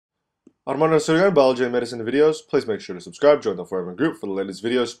Armando, Hasudungan, biology and medicine videos. Please make sure to subscribe, join the forever group for the latest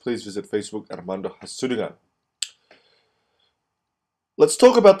videos. Please visit Facebook at Armando Hasudungan. Let's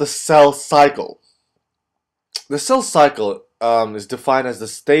talk about the cell cycle. The cell cycle is defined as the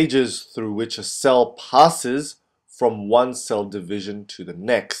stages through which a cell passes from one cell division to the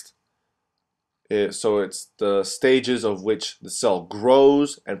next. So it's the stages of which the cell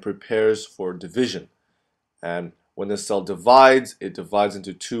grows and prepares for division. And when the cell divides, it divides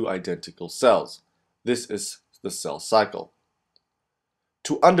into two identical cells. This is the cell cycle.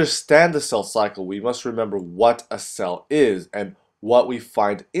 To understand the cell cycle, we must remember what a cell is and what we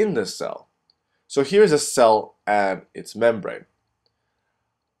find in the cell. So here's a cell and its membrane.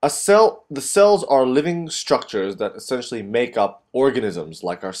 The cells are living structures that essentially make up organisms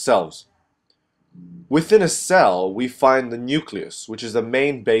like ourselves. Within a cell, we find the nucleus, which is the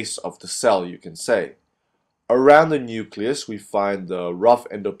main base of the cell, you can say. Around the nucleus, we find the rough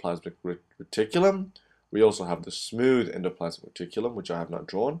endoplasmic reticulum. We also have the smooth endoplasmic reticulum, which I have not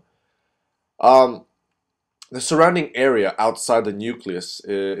drawn. The surrounding area outside the nucleus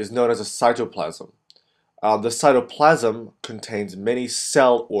is known as a cytoplasm. The cytoplasm contains many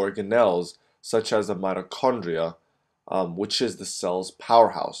cell organelles, such as the mitochondria, which is the cell's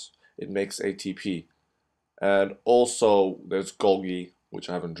powerhouse. It makes ATP. And also, there's Golgi, which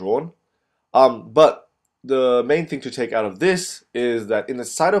I haven't drawn. But the main thing to take out of this is that in the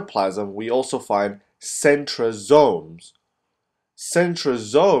cytoplasm, we also find centrosomes.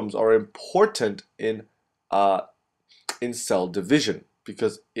 Centrosomes are important in cell division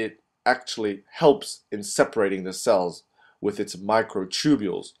because it actually helps in separating the cells with its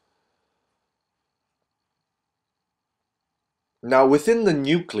microtubules. Now, within the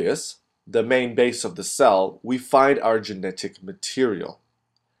nucleus, the main base of the cell, we find our genetic material.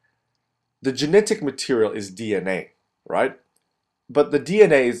 The genetic material is DNA, right? But the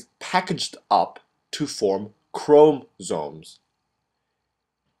DNA is packaged up to form chromosomes.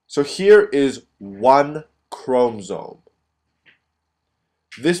 So here is one chromosome.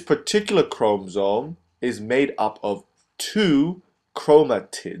 This particular chromosome is made up of two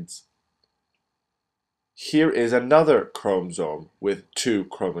chromatids. Here is another chromosome with two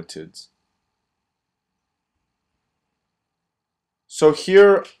chromatids. So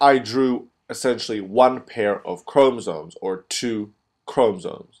here I drew essentially one pair of chromosomes, or two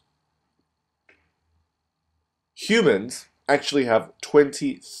chromosomes. Humans actually have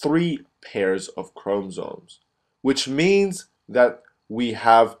 23 pairs of chromosomes, which means that we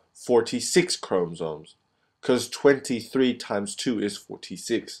have 46 chromosomes, because 23 times 2 is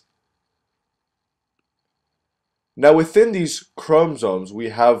 46. Now within these chromosomes, we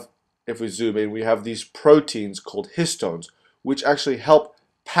have, if we zoom in, we have these proteins called histones, which actually help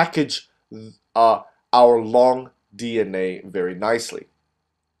package our long DNA very nicely.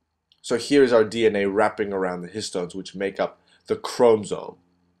 So here is our DNA wrapping around the histones, which make up the chromosome.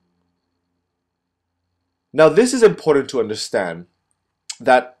 Now this is important to understand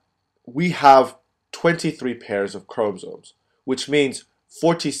that we have 23 pairs of chromosomes, which means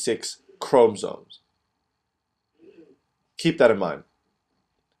 46 chromosomes. Keep that in mind.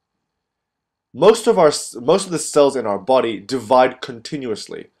 Most of the cells in our body divide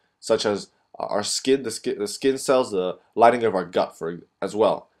continuously, such as our skin, the skin cells, the lining of our gut as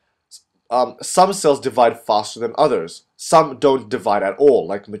well. Some cells divide faster than others. Some don't divide at all,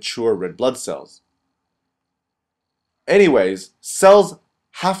 like mature red blood cells. Anyways, cells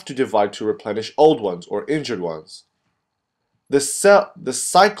have to divide to replenish old ones or injured ones. The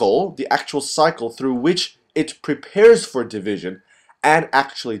actual cycle through which it prepares for division and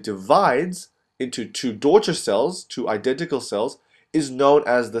actually divides into two daughter cells, two identical cells, is known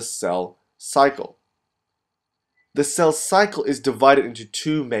as the cell cycle. The cell cycle is divided into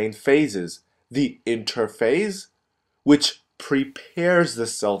two main phases: the interphase, which prepares the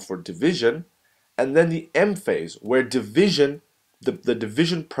cell for division, and then the M phase, where the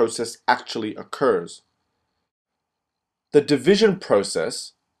division process actually occurs. The division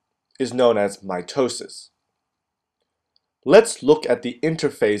process is known as mitosis. Let's look at the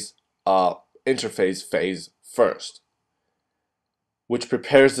interphase phase first, which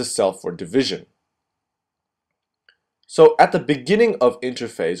prepares the cell for division. So at the beginning of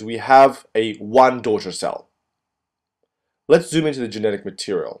interphase, we have one daughter cell. Let's zoom into the genetic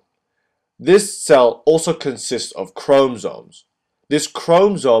material. This cell also consists of chromosomes. This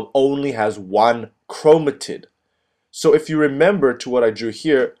chromosome only has one chromatid. So if you remember to what I drew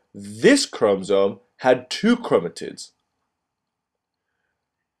here, this chromosome had two chromatids.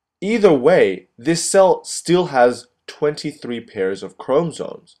 Either way, this cell still has 23 pairs of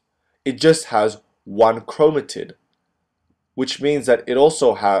chromosomes. It just has one chromatid, which means that it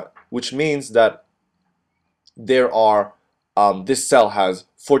also which means that this cell has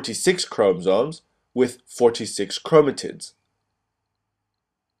 46 chromosomes with 46 chromatids.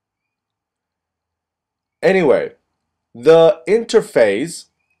 Anyway, the interphase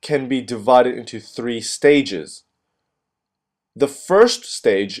can be divided into 3 stages. The first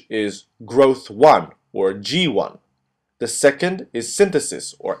stage is growth 1 or G1. The second is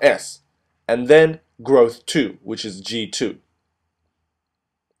synthesis or S, and then growth 2, which is G2.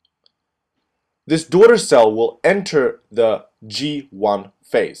 This daughter cell will enter the G1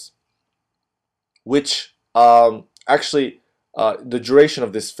 phase, which the duration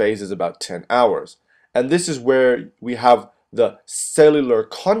of this phase is about 10 hours. And this is where we have the cellular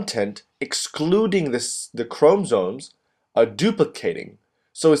content, excluding the chromosomes, duplicating.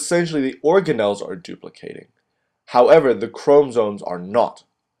 So essentially the organelles are duplicating. However, the chromosomes are not.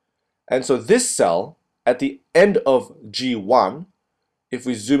 And so this cell, at the end of G1, if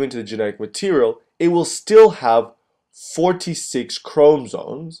we zoom into the genetic material, it will still have 46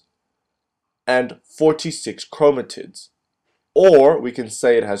 chromosomes and 46 chromatids. Or we can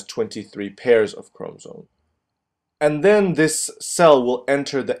say it has 23 pairs of chromosomes. And then this cell will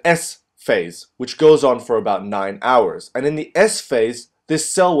enter the S phase, which goes on for about 9 hours. And in the S phase, this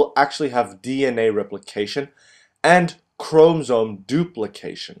cell will actually have DNA replication and chromosome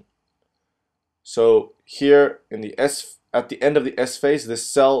duplication. So here at the end of the S phase, this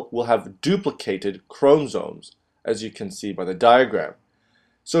cell will have duplicated chromosomes, as you can see by the diagram.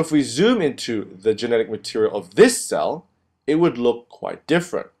 So if we zoom into the genetic material of this cell, it would look quite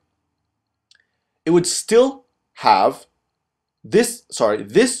different. It would still have this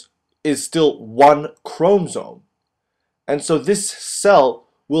is still one chromosome. And so this cell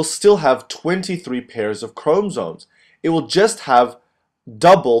will still have 23 pairs of chromosomes. It will just have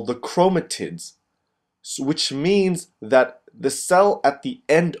double the chromatids, which means that the cell at the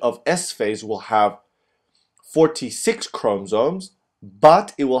end of S phase will have 46 chromosomes,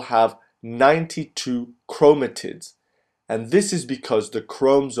 but it will have 92 chromatids. And this is because the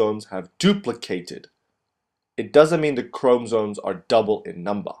chromosomes have duplicated. It doesn't mean the chromosomes are double in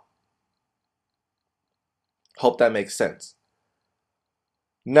number. Hope that makes sense.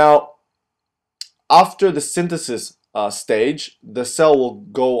 Now, after the synthesis stage, the cell will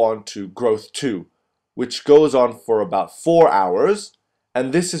go on to growth 2, which goes on for about 4 hours,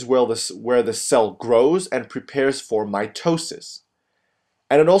 and this is where the cell grows and prepares for mitosis.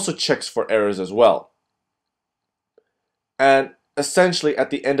 And it also checks for errors as well. And essentially, at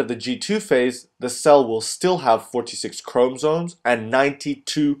the end of the G2 phase, the cell will still have 46 chromosomes and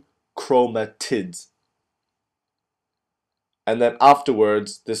 92 chromatids. And then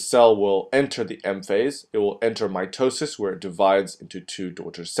afterwards, this cell will enter the M phase. It will enter mitosis, where it divides into 2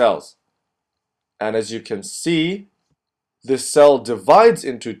 daughter cells. And as you can see, this cell divides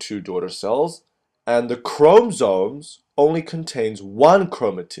into 2 daughter cells, and the chromosomes only contains 1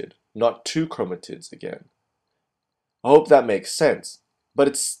 chromatid, not 2 chromatids again. I hope that makes sense. But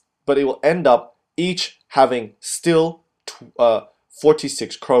it will end up each having still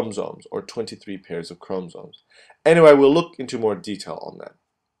 46 chromosomes, or 23 pairs of chromosomes. Anyway, we'll look into more detail on that.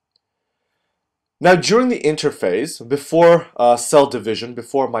 Now, during the interphase, before cell division,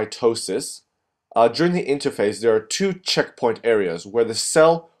 before mitosis, during the interphase, there are 2 checkpoint areas where the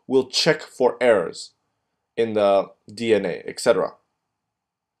cell will check for errors in the DNA, etc.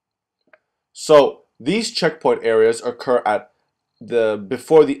 So these checkpoint areas occur at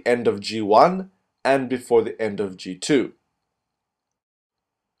before the end of G1 and before the end of G2.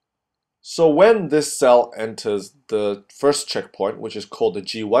 So when this cell enters the first checkpoint, which is called the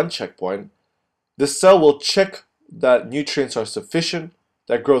G1 checkpoint, the cell will check that nutrients are sufficient,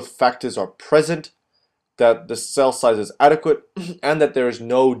 that growth factors are present, that the cell size is adequate, and that there is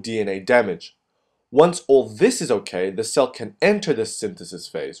no DNA damage. Once all this is okay, the cell can enter the synthesis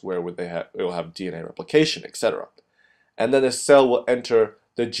phase, where it will have DNA replication, etc. And then the cell will enter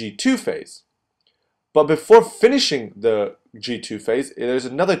the G2 phase. But before finishing the G2 phase, there's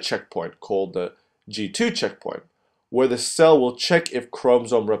another checkpoint called the G2 checkpoint, where the cell will check if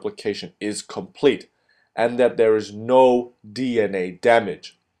chromosome replication is complete and that there is no DNA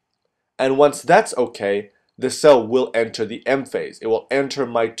damage. And once that's okay, the cell will enter the M phase. It will enter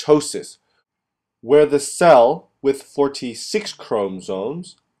mitosis, where the cell with 46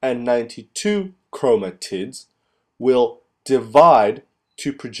 chromosomes and 92 chromatids will divide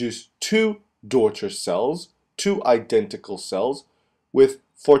to produce 2 daughter cells, 2 identical cells with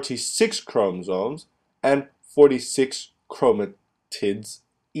 46 chromosomes and 46 chromatids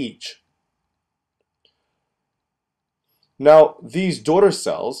each. Now, these daughter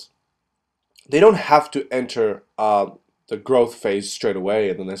cells, they don't have to enter the growth phase straight away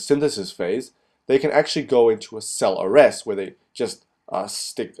and then the synthesis phase, they can actually go into a cell arrest where they just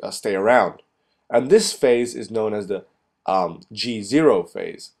stay around. And this phase is known as the G0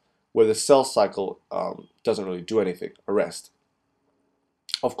 phase, where the cell cycle doesn't really do anything, arrest.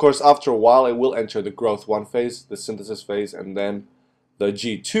 Of course, after a while, it will enter the growth 1 phase, the synthesis phase, and then the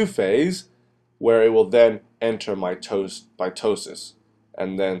G2 phase, where it will then enter mitosis,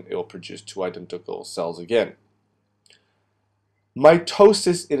 and then it will produce two identical cells again.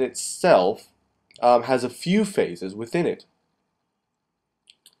 Mitosis in itself has a few phases within it.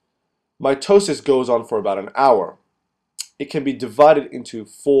 Mitosis goes on for about an hour. It can be divided into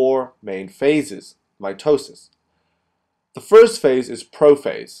 4 main phases, mitosis. The first phase is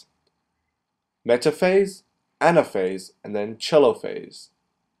prophase, metaphase, anaphase, and then telophase.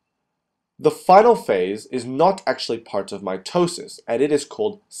 The final phase is not actually part of mitosis, and it is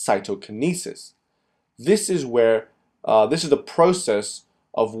called cytokinesis. This is the process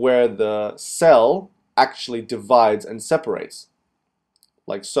of where the cell actually divides and separates,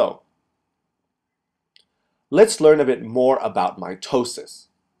 like so. Let's learn a bit more about mitosis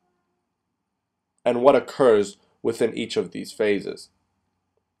and what occurs within each of these phases.